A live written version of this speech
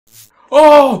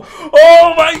Oh!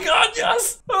 Oh my god,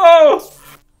 yes! Oh!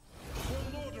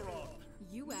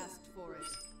 You asked for it.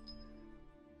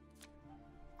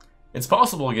 It's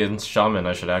possible against Shaman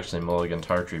I should actually mulligan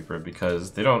Tar Trooper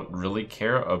because they don't really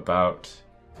care about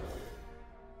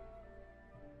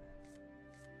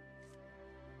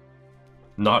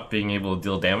not being able to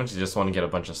deal damage, they just want to get a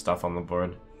bunch of stuff on the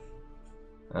board.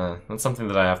 That's something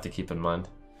that I have to keep in mind.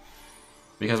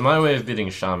 Because my way of beating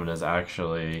Shaman is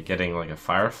actually getting like a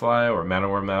Firefly or Mana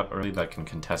Worm out early that can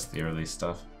contest the early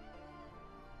stuff.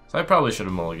 So I probably should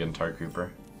have mulliganed Tar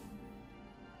Creeper.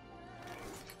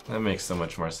 That makes so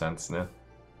much more sense now.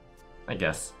 I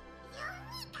guess.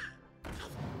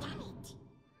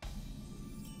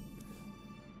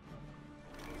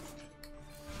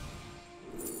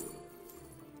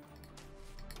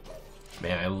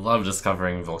 Man, I love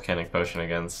discovering Volcanic Potion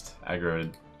against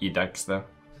aggro E-decks though.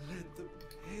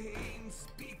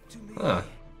 Huh.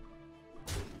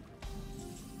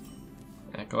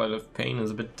 Acolyte of Pain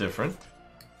is a bit different.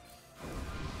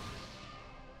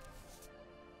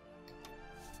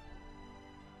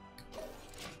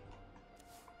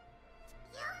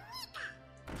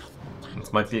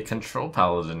 This might be a control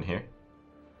paladin here.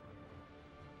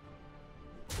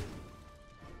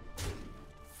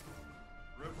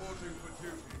 Reporting for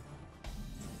duty.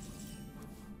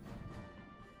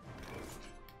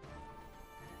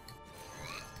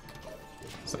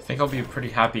 So I think I'll be pretty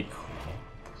happy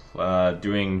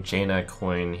doing Jaina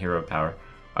coin hero power.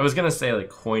 I was gonna say like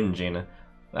coin Jaina.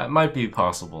 That might be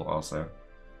possible also.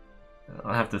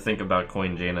 I'll have to think about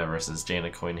coin Jaina versus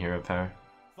Jaina coin hero power.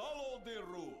 Follow the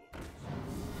rules.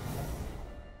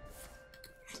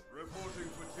 Reporting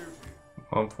for duty.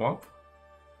 Womp womp.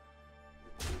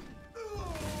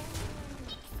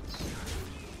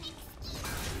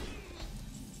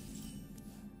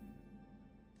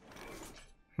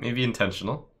 Maybe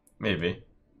intentional. Maybe.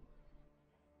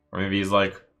 Or maybe he's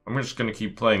like, I'm just gonna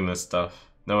keep playing this stuff.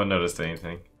 No one noticed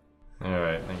anything.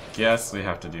 Alright, I guess we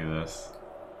have to do this.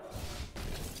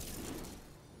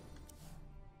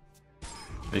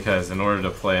 Because in order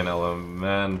to play an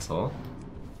elemental,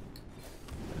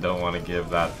 I don't want to give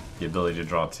that the ability to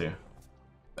draw two.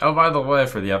 Oh, by the way,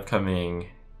 for the upcoming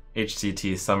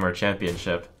HCT Summer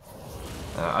Championship,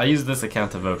 I used this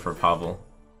account to vote for Pavel,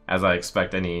 as I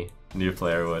expect any new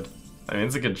player would. I mean,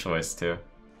 it's a good choice too.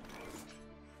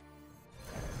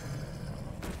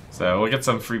 So we'll get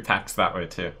some free packs that way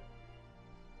too.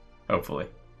 Hopefully.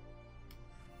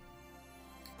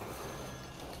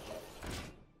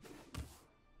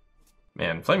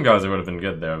 Man, Flame Geyser would have been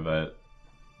good there, but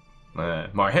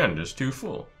my hand is too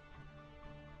full.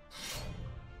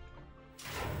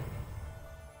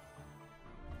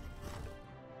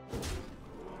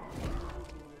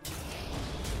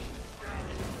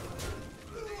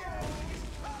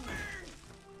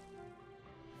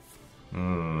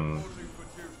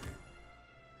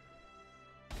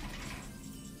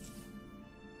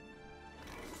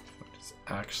 It's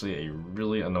actually a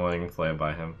really annoying play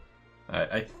by him.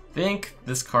 I think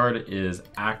this card is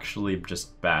actually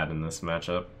just bad in this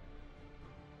matchup.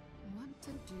 What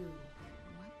to do?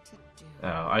 What to do?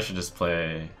 Oh, I should just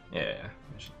play... Yeah,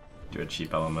 I should do a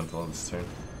cheap elemental this turn.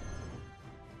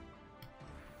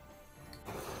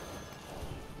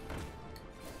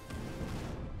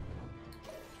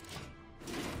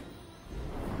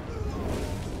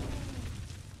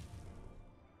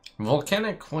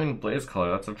 Volcanic Coin Blaze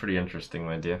Color, that's a pretty interesting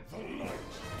idea.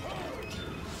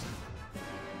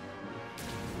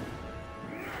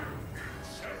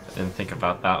 I didn't think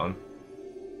about that one.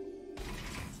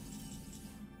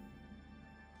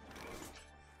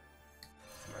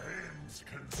 Flames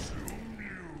consume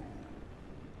you.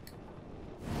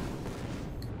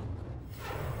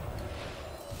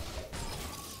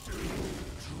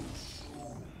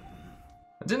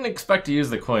 I didn't expect to use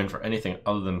the coin for anything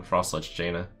other than Frostlich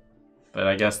Jaina, but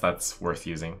I guess that's worth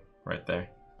using right there.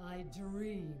 I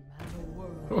dream of a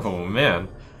world. Oh man,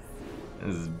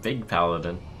 this is big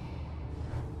paladin.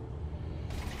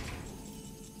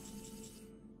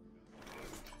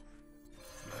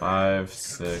 Five,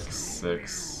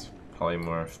 six,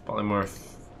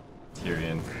 polymorph,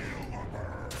 Tyrion.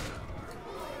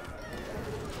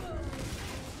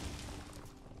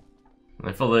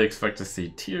 I fully expect to see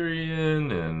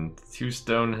Tyrion and 2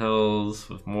 Stonehills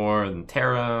with more than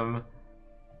Taram.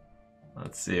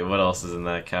 Let's see, what else is in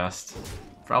that cast?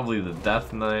 Probably the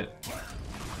Death Knight.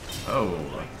 Oh.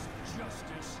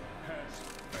 Justice has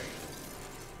failed.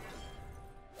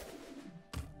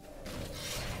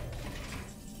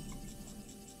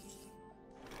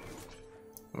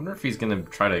 I wonder if he's gonna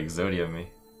try to Exodia me.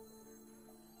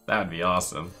 That'd be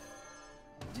awesome.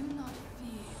 Do not fear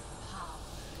power.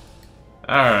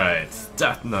 Alright,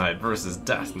 Death Knight versus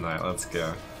Death Knight, let's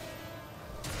go.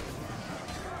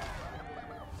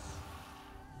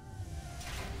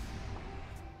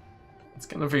 It's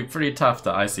gonna be pretty tough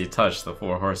to Icy Touch the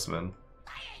 4 horsemen.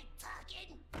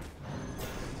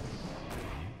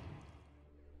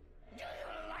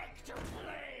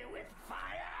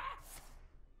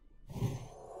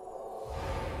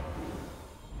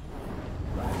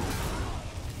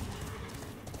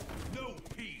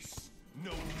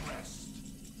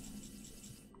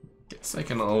 Guess I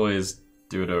can always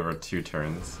do it over 2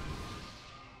 turns.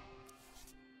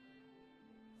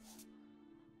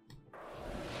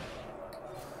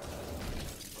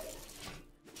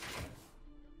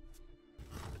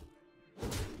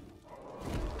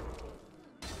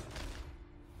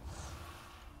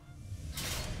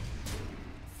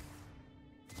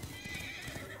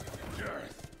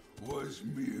 Death was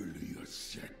merely a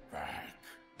setback.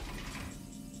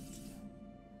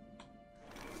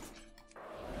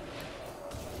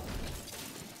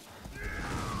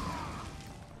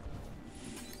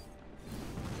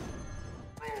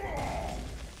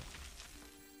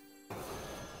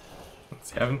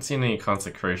 I haven't seen any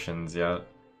consecrations yet.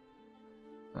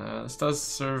 This does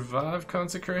survive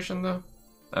consecration though?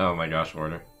 Oh my gosh,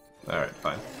 order. Alright,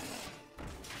 fine.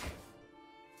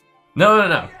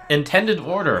 No. Intended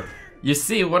order. You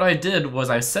see, what I did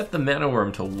was I set the mana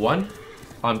worm to 1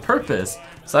 on purpose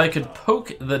so I could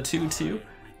poke the 2/2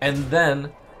 and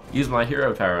then use my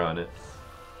hero power on it.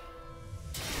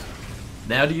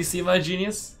 Now do you see my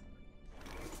genius?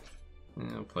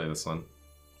 Yeah, I'll play this one.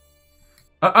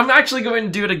 I'm actually going to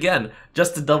do it again,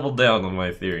 just to double down on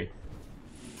my theory.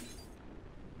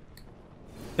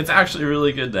 It's actually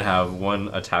really good to have 1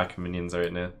 attack minions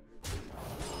right now.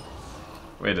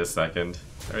 Wait a second,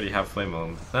 I already have Flame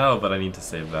Element. No, but I need to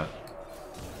save that.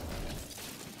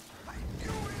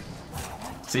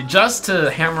 See, just to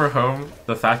hammer home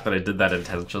the fact that I did that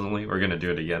intentionally, we're gonna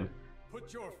do it again.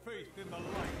 Put your faith in the light.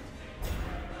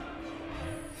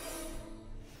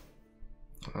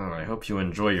 Oh, I hope you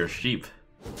enjoy your sheep.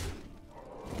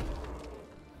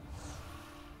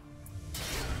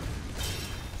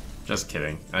 Just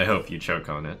kidding. I hope you choke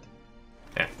on it.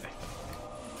 Yeah.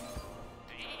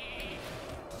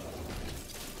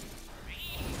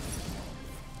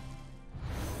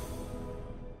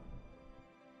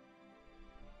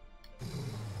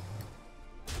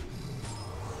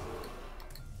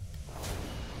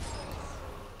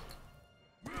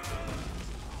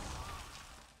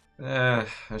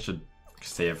 I should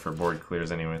save for board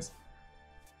clears anyways.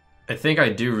 I think I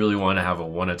do really want to have a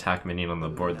 1 attack minion on the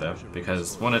board though,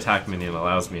 because 1 attack minion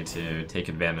allows me to take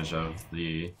advantage of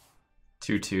the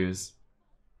 2/2s.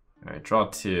 Alright, draw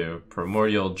 2.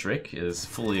 Primordial Drake is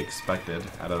fully expected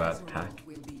out of that pack.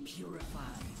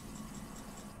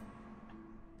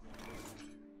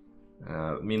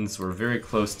 It means we're very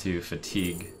close to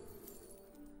fatigue.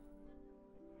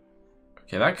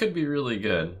 Okay, that could be really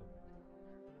good.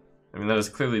 I mean, that is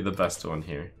clearly the best one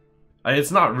here.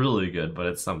 It's not really good, but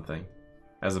it's something.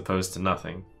 As opposed to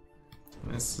nothing.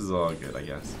 This is all good, I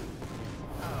guess.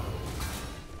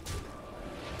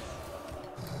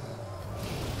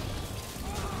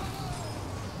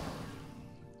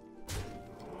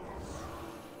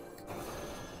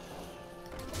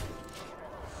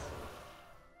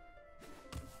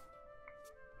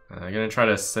 I'm gonna try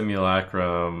to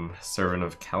Simulacrum Servant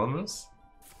of Calamus.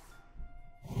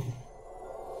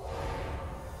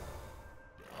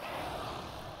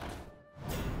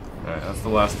 Alright, that's the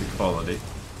last equality.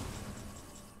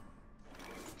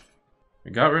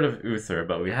 We got rid of Uther,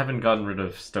 but we haven't gotten rid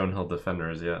of Stonehill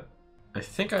Defenders yet. I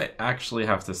think I actually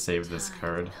have to save this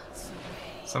card.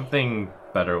 Something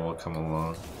better will come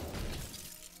along.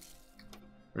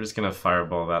 We're just gonna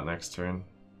Fireball that next turn,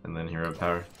 and then Hero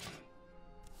Power.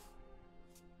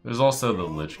 There's also the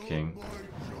Lich King.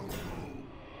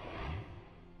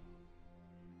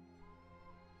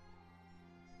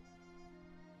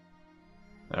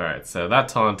 Alright, so that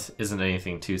taunt isn't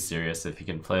anything too serious if you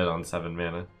can play it on 7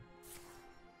 mana.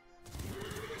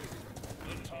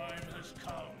 The time has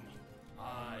come.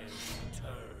 I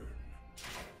return.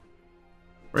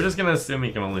 We're just gonna assume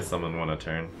he can only summon 1 a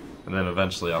turn, and then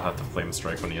eventually I'll have to Flame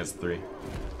Strike when he has 3.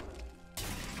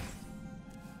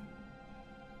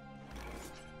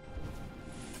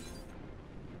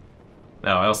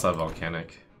 No, I also have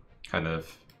Volcanic. Kind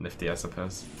of nifty, I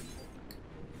suppose.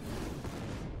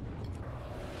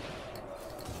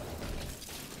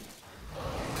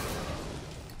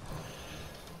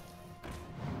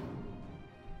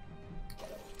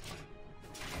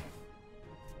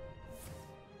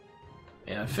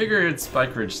 Yeah, I figured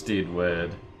Spike Ridge Steed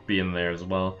would be in there as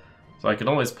well, so I could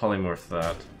always polymorph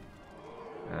that.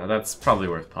 That's probably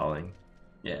worth palling.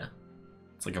 Yeah.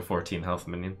 It's like a 14 health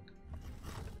minion.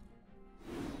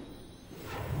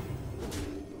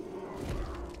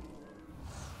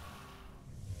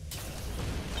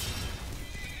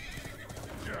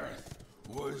 Death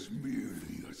was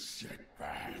merely a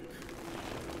setback.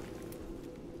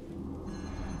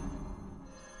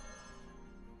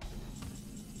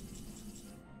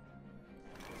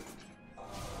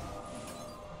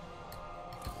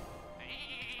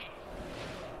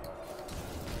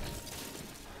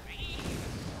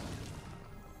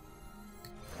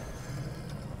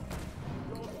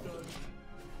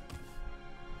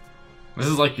 This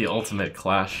is like the ultimate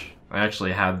clash. I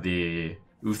actually had the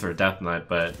Uther Death Knight,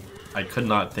 but I could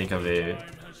not think of a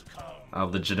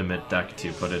legitimate deck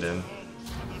to put it in,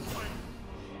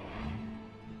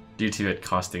 due to it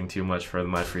costing too much for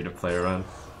my free-to-play run.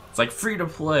 It's like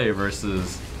free-to-play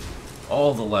versus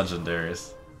all the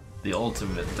legendaries. The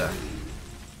ultimate deck.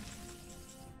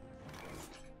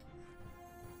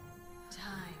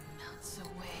 Time melts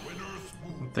away.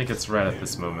 I think it's right at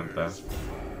this moment, though.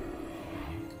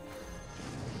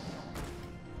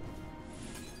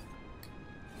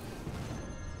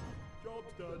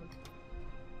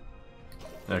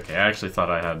 Okay, I actually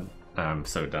thought I had... I'm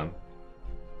so dumb.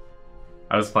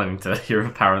 I was planning to hero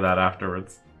power that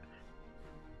afterwards.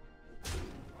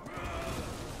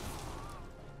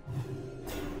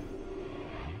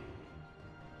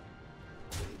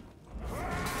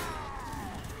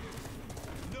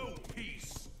 No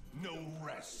peace, no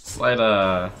rest.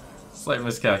 Slight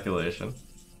miscalculation.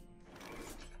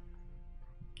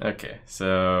 Okay,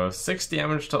 so 6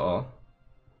 damage to all,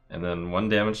 and then 1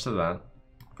 damage to that.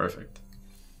 Perfect.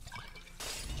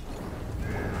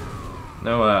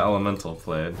 No elemental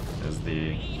played is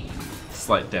the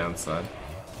slight downside.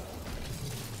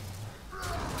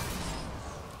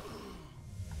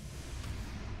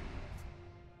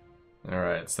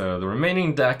 Alright, so the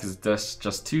remaining deck is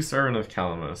just 2 Servant of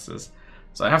Calamoses.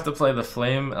 So I have to play the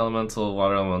Flame Elemental,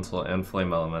 Water Elemental, and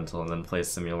Flame Elemental, and then play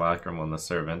Simulacrum on the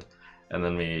Servant. And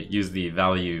then we use the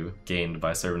value gained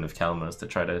by Servant of Calamos to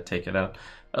try to take it out.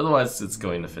 Otherwise, it's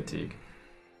going to Fatigue.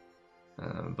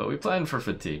 But we plan for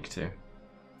Fatigue, too.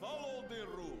 Follow the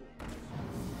rule.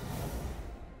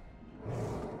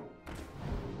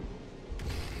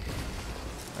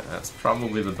 That's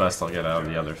probably the best I'll get out of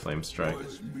the other Flame Strike.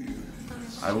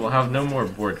 I will have no more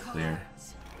board clear.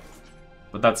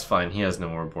 But that's fine, he has no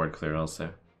more board clear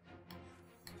also.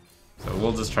 So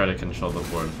we'll just try to control the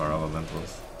board with our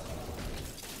elementals.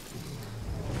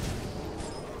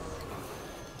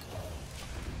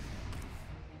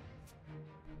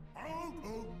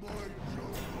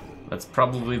 That's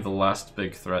probably the last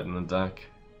big threat in the deck.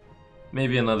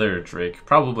 Maybe another Drake,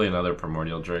 probably another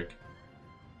Primordial Drake.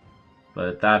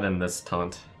 But that and this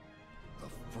taunt. The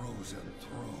frozen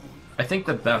throne. I think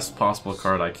the best possible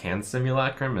card I can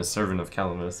Simulacrum is Servant of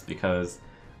Calamos because,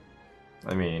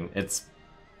 I mean, it's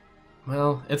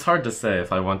hard to say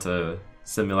if I want to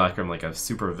Simulacrum like a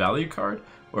super value card,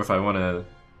 or if I want to,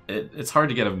 it's hard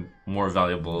to get a more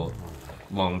valuable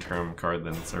long-term card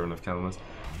than Servant of Calamos.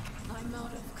 I'm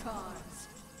out of cards.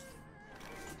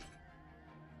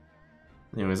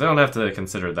 Anyways, I don't have to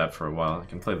consider that for a while. I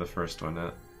can play the first one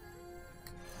out.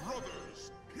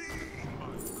 Brothers, heed my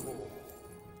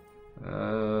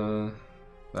call.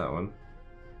 That one.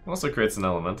 Also creates an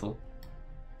elemental.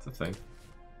 It's a thing.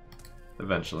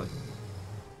 Eventually.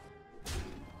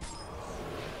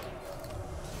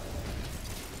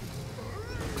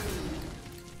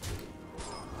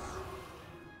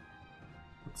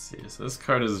 Let's see, so this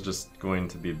card is just going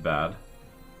to be bad.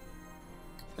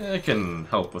 It can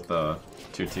help with the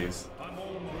 2-2s. I'm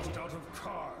almost out of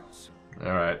cards.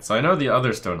 Alright, so I know the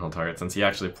other Stonehill target, since he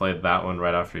actually played that one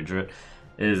right after he drew it,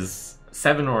 is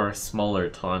 7 or smaller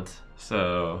taunt,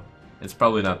 so it's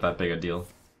probably not that big a deal,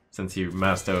 since he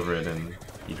massed over it and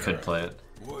he could play it.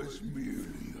 Was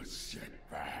merely a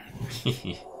setback.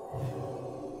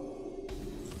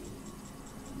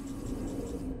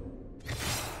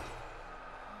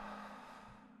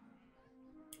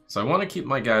 So I want to keep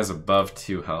my guys above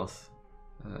 2 health.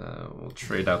 We'll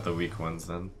trade out the weak ones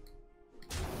then.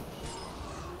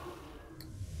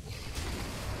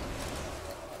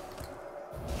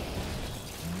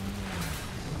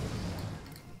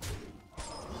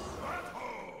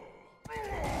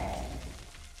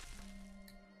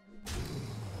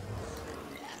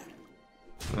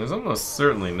 There's almost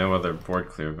certainly no other board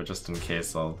clear, but just in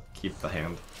case I'll keep the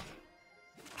hand.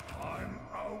 I'm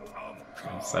out of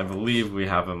cards. So I believe we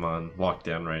have him on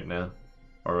lockdown right now,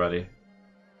 already.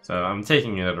 So I'm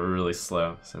taking it really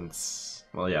slow, since,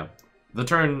 well yeah. The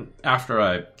turn after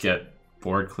I get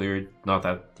board cleared, not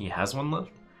that he has one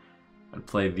left, I'd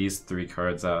play these 3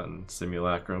 cards out in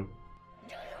Simulacrum.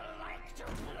 Do you like to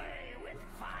play with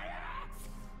fire?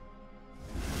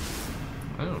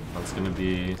 Oh, that's gonna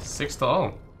be 6 to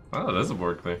all. Oh, that doesn't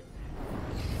work there.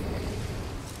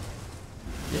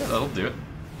 Yeah, that'll do it.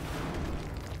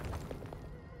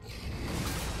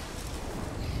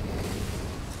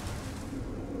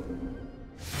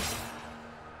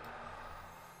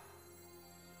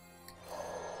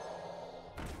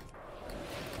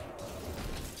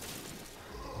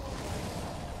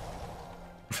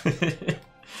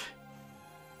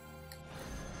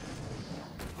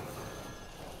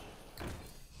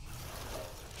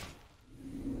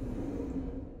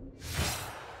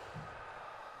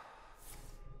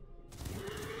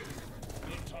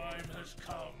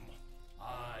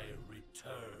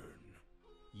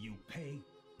 You pay,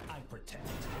 I protect.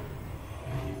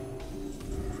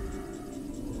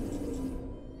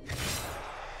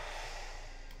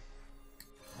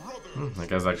 That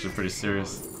guy's actually pretty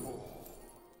serious.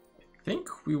 I think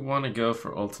we want to go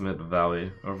for Ultimate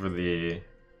Valley over the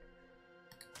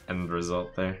end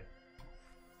result there.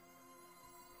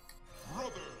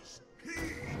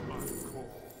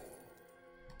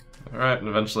 Alright, and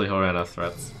eventually he'll run out of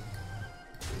threats.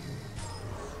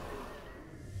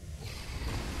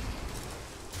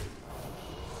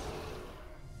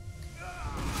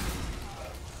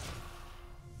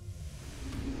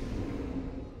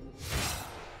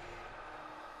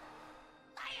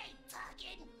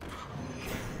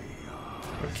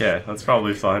 Okay, that's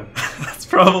probably fine. That's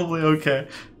probably okay.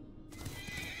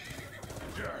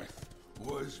 Death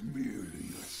was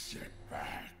merely a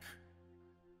setback.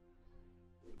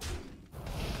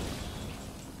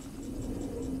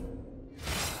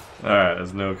 Alright,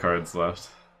 there's no cards left.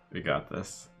 We got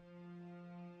this.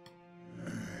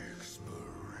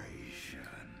 Expiration.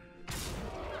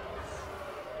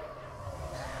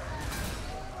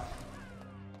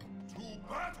 To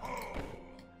battle!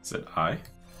 Is it I?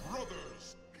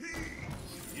 Brothers,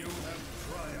 you have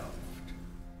triumphed.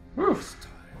 Woo. This time.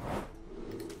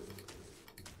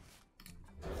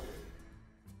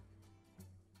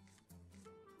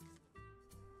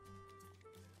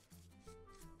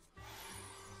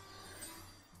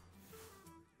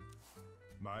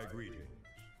 My greetings.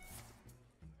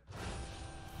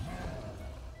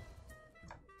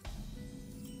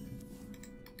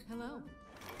 Hello.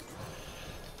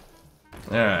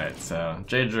 Alright, so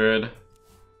J Druid.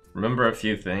 Remember a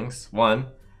few things. 1,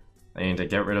 I need to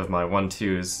get rid of my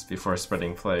 1/2s before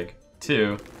spreading plague.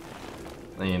 2,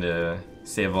 I need to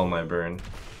save all my burn.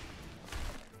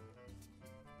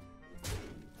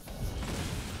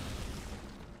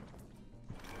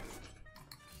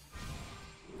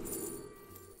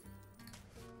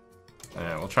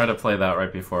 Alright, we'll try to play that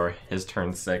right before his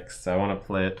turn 6. So I want to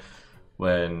play it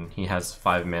when he has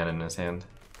 5 mana in his hand.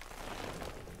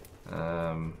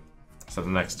 So the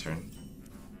next turn.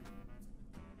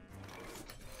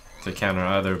 To counter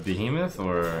either Behemoth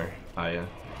or Aya.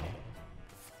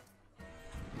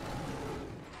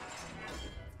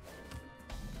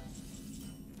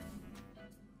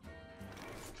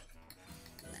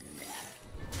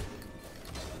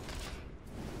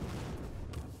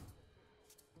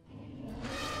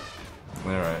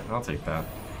 Alright, I'll take that.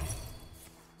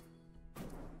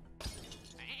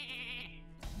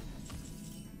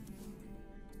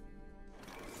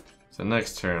 So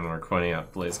next turn we're coining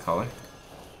out Blaze Caller.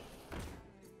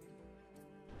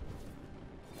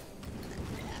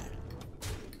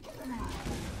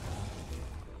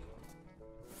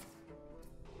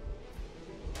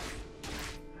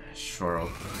 Sure,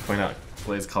 I'll point out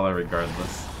Blaze Caller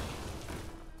regardless.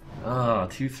 Oh,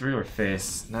 2/3 or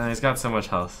face. Nah, he's got so much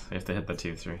health. We have to hit the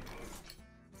 2/3.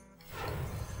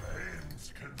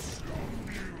 Flames consume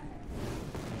you.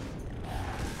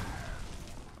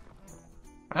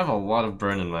 I have a lot of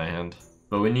burn in my hand,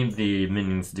 but we need the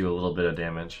minions to do a little bit of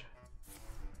damage.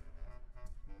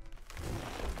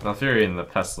 Malfurion and the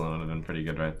Pestilent would have been pretty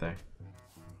good right there.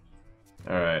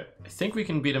 Alright, I think we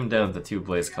can beat him down with the 2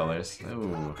 Blaze Colors.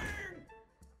 Ooh.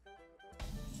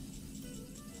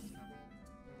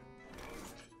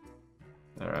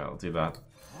 Alright, I'll do that.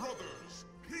 Brothers,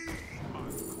 heed my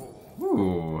call.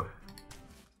 Ooh.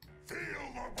 Feel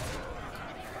the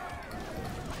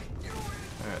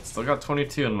Alright, still got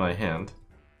 22 in my hand.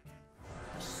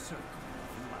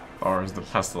 Bars the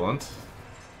Pestilent.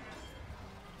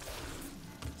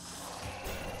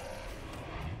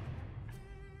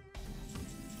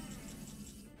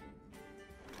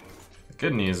 The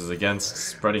good news is against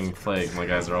Spreading Plague, my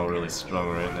guys are all really strong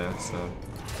right now, so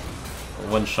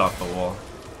one-shot the wall.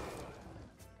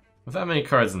 With that many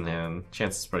cards in hand,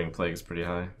 chance of Spreading Plague is pretty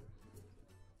high.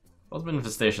 Ultimate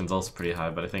Infestation's also pretty high,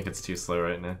 but I think it's too slow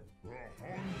right now.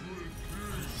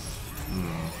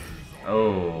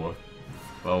 Oh.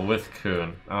 Well, with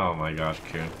Kun. Oh my gosh,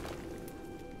 Kun.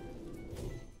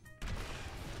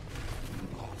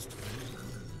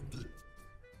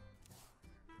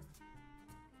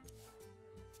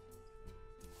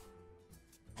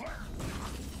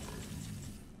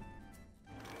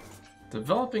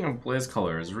 Developing a Blaze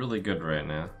Color is really good right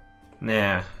now.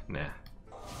 Nah.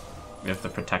 We have to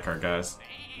protect our guys.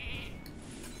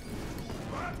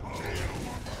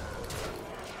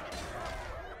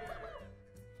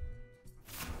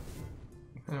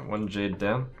 One Jade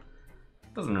down.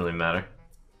 Doesn't really matter.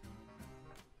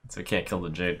 So we can't kill the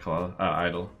Jade Claw,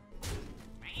 Idol.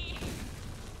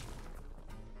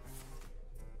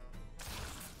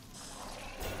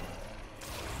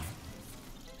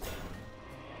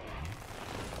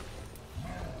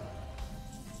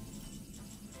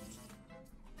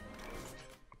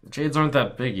 Jades aren't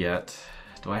that big yet.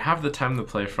 Do I have the time to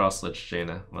play Frostlich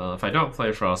Jaina? Well, if I don't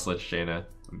play Frostlich Jaina,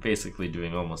 I'm basically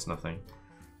doing almost nothing.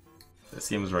 It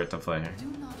seems right to play here. Do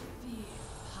not fear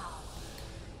power.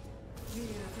 Fear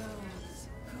those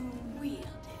who wield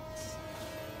it.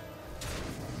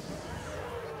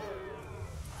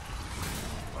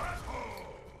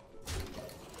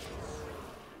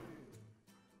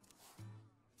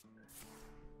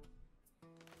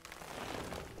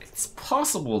 It's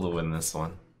possible to win this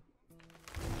one.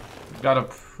 We've got a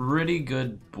pretty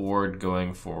good board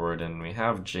going forward, and we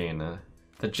have Jaina.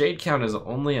 The Jade count is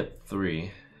only at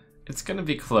 3. It's gonna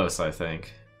be close, I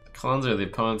think. The Cleanser, the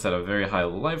opponent's at a very high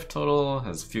life total,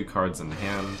 has few cards in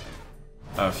hand.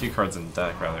 A few cards in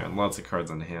deck, rather, and lots of cards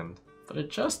in hand. But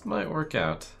it just might work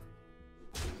out.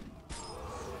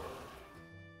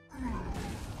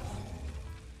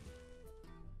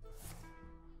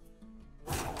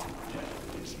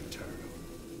 Death is eternal.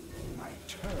 My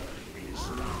turn is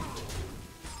not.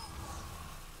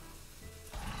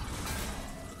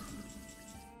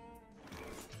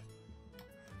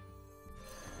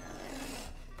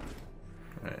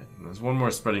 Alright, there's one more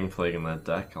Spreading Plague in that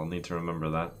deck. I'll need to remember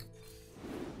that.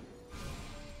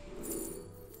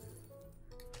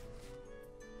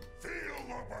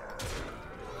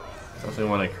 Definitely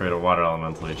want to create a Water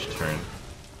Elemental each turn.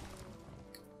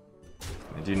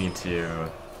 I do need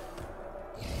to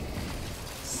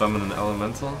summon an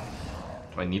Elemental.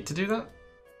 Do I need to do that?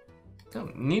 I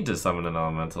don't need to summon an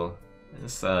Elemental.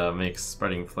 This makes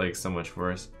Spreading Plague so much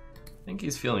worse. I think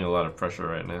he's feeling a lot of pressure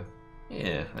right now.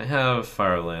 Yeah, I have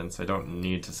Fireland, so I don't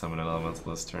need to summon an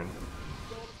Elemental this turn.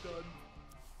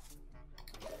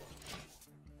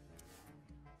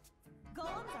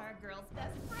 Golems are a girl's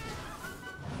best friend.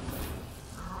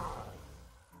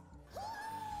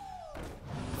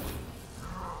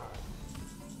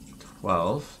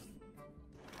 12.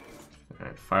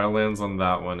 Alright, Firelands on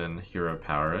that one and Hero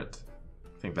Power it.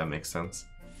 I think that makes sense.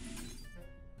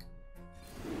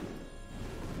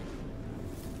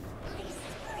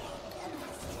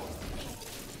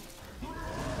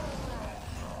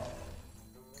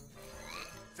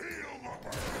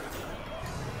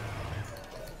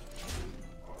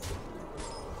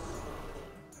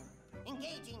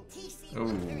 Engaging TC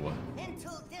Ooh. into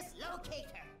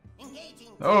dislocator.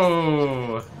 Engaging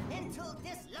Oh! into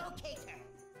dislocator.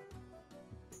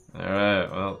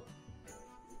 Alright, well.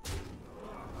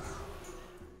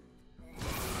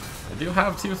 I do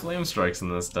have 2 Flame Strikes in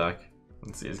this deck.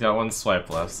 Let's see, he's got 1 swipe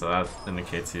left, so that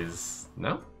indicates he's...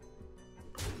 No?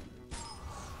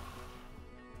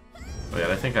 Oh yeah,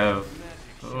 I think I have...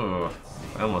 Oh,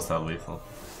 I almost have lethal.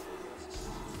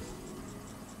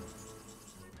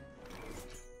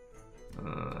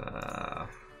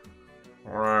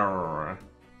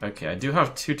 Okay, I do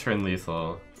have 2 turn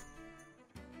lethal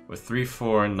with 3,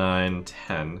 4, 9,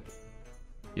 10.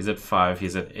 He's at 5,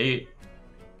 he's at 8,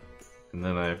 and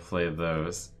then I play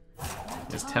those.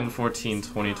 It's 10, 14,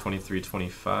 20, 23,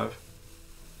 25.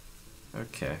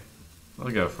 Okay, I'll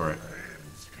go for it.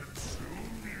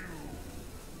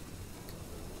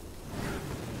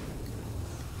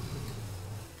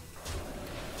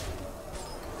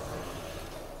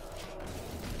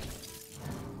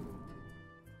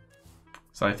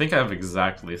 So I think I have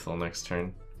exact lethal next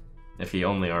turn, if he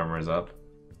only armors up.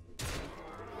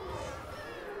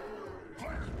 I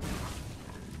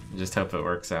just hope it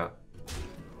works out.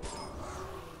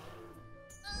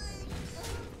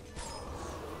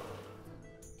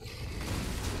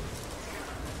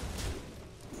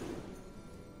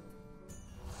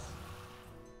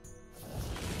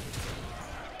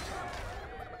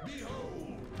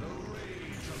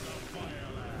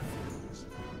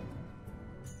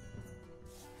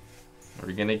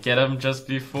 we gonna get him just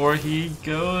before he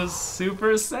goes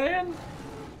Super Saiyan?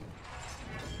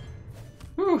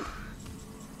 Whew.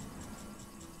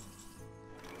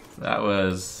 That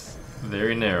was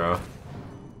very narrow.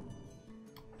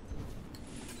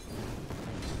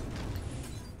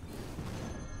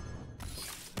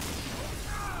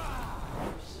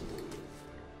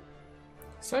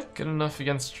 Is that good enough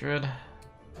against Druid?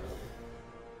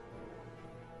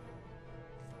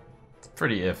 It's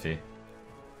pretty iffy.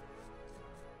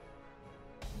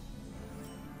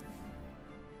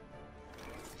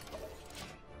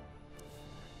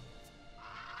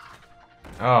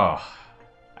 Oh,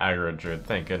 aggro Druid,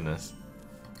 thank goodness.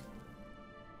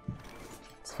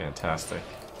 It's fantastic.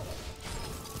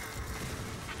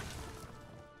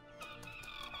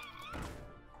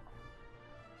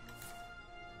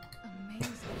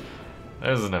 Amazing. That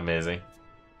isn't amazing.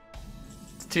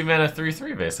 It's 2 mana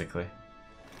 3/3 basically.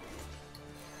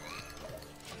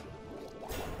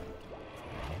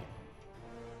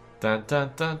 Dun dun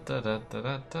dun dun dun dun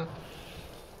dun dun.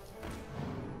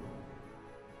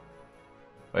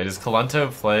 Wait, is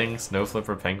Kalento playing Snow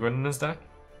Flipper Penguin in his deck?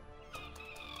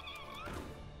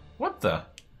 What the?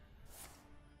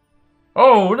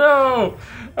 Oh no!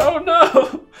 Oh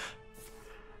no!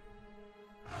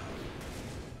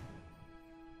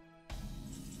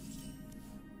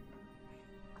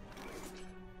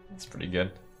 That's pretty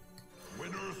good.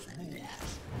 Winners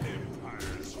lose,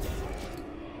 empires.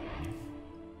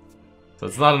 So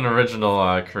it's not an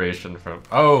original creation from...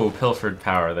 Oh, Pilfered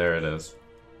Power, there it is.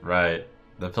 Right,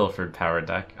 the Pilfered Power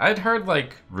deck. I'd heard,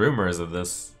 like, rumors of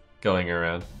this going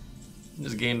around.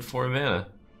 Just gained 4 mana.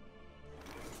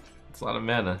 It's a lot of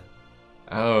mana.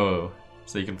 Oh,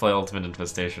 so you can play Ultimate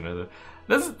Infestation with it.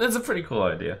 That's a pretty cool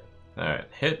idea. Alright,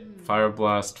 hit, Fire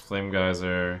Blast, Flame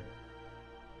Geyser,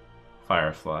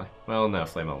 Firefly. Well, no,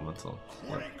 Flame Elemental.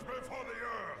 Quake before the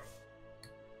earth.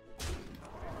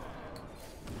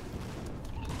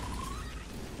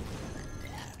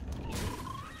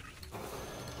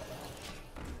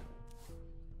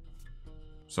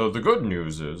 So the good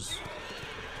news is,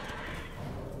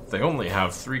 they only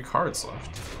have 3 cards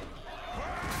left.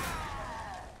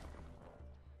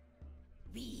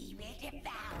 We will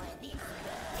devour this.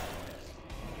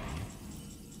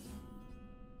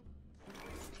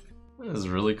 This is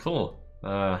really cool.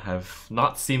 I've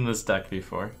not seen this deck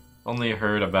before. Only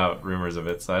heard about rumors of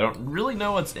it, so I don't really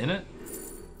know what's in it.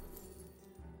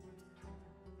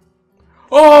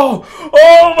 Oh!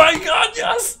 Oh my god,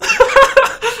 yes!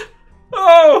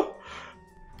 Oh!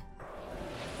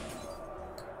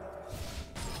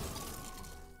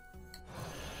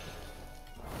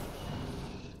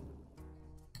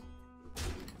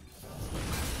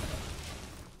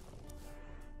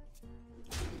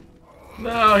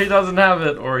 No, he doesn't have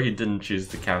it, or he didn't choose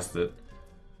to cast it.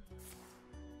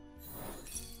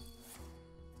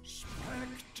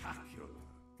 Spectacular.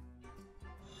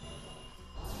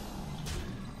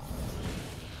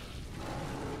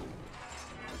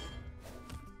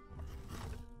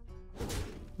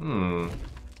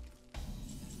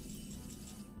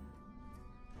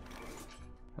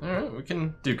 Alright, we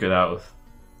can duke it out with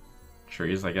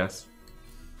trees, I guess.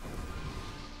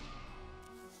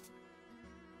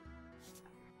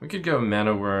 We could go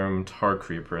Mana Wyrm, Tar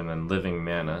Creeper, and then Living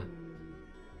Mana.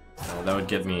 That would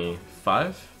get me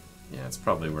 5? Yeah, it's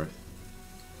probably worth.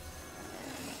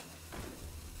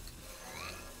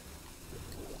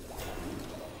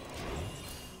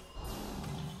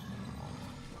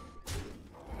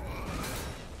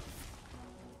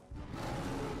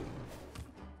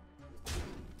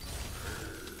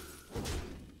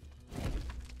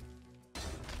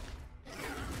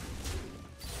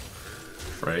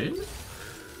 Afraid?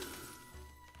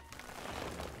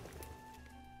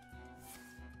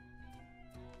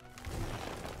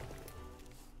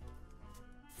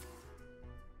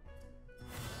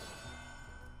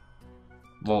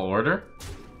 Little order?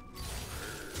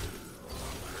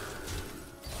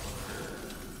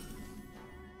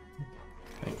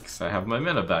 Thanks, I have my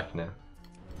mana back now.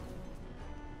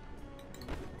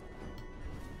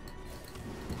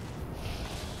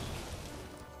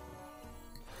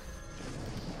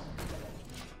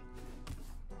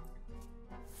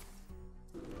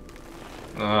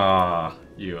 Ah,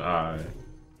 you are.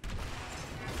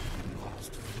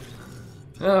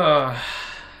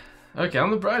 Okay,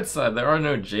 on the bright side, there are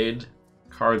no Jade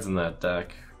cards in that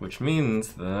deck, which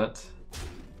means that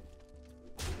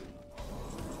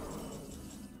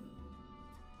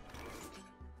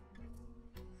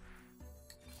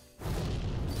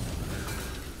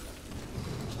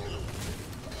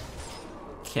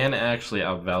can actually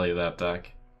outvalue that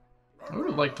deck. I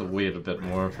would like to wait a bit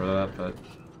more for that, but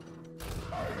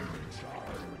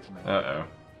Uh-oh.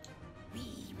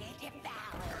 We will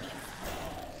devour this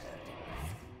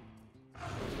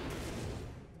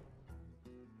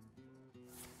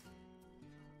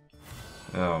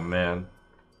Oh man.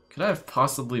 Could I have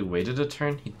possibly waited a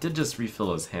turn? He did just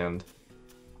refill his hand.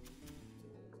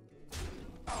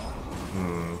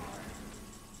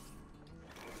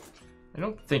 I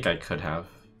don't think I could have.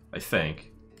 I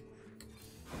think.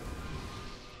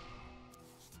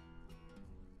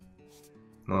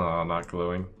 Oh, not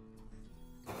glowing.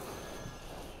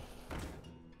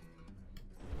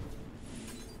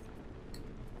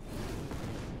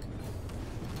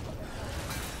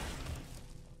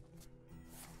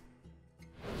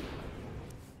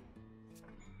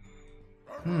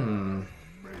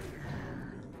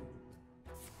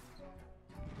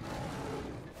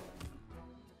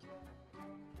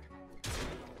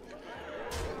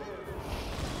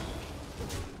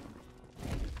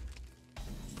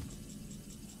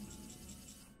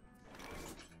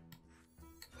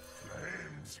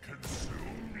 Flames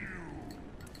consume you.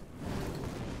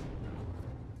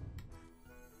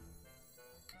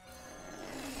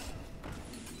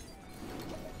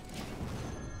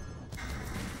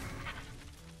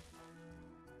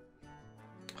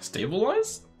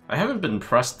 Stabilize? I haven't been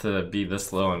pressed to be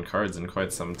this low on cards in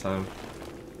quite some time.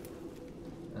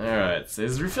 Alright, so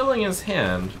he's refilling his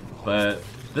hand, but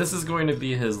this is going to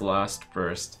be his last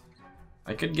burst.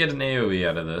 I could get an AoE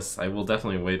out of this. I will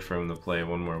definitely wait for him to play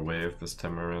one more wave this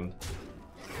time around.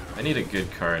 I need a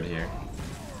good card here.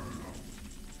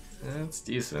 That's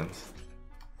decent.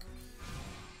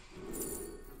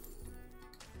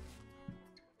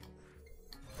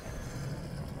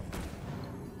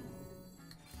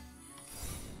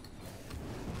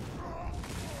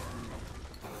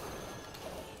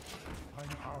 I'm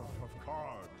out of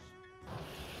cards.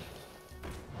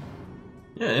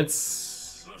 Yeah,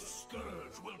 it's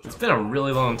been a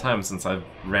really long time since I've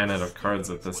ran out of cards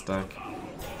with this deck.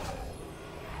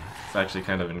 It's actually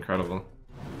kind of incredible.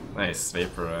 Nice,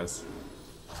 Vaporize.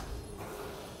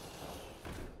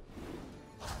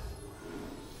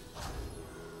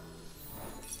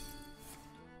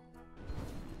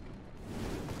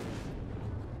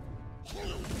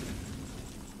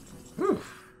 Whew.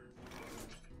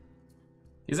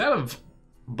 He's out of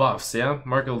buffs, yeah?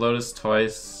 Mark of Lotus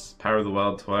twice, Power of the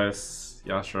Wild twice,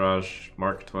 Yasharaj,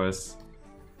 Mark twice.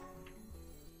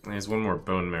 And there's one more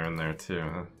Bone Mare in there too,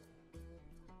 huh?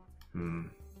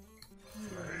 Flames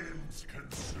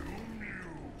consume you.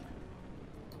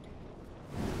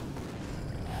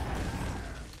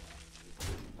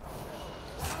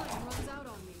 Time runs out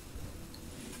on me.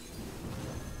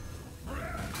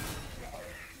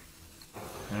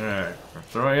 Alright, we're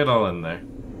throwing it all in there.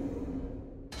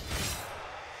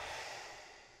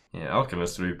 Yeah,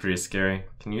 Alchemist would be pretty scary.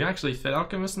 Can you actually fit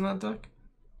Alchemist in that deck?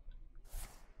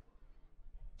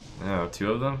 Oh,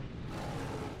 two of them?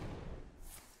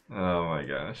 Oh my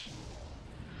gosh.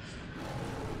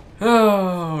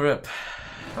 Oh, rip.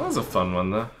 That was a fun one,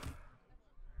 though.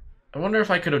 I wonder if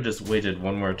I could have just waited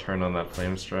one more turn on that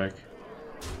Flame Strike.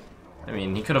 I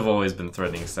mean, he could have always been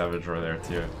threatening Savage Roar there,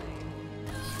 too.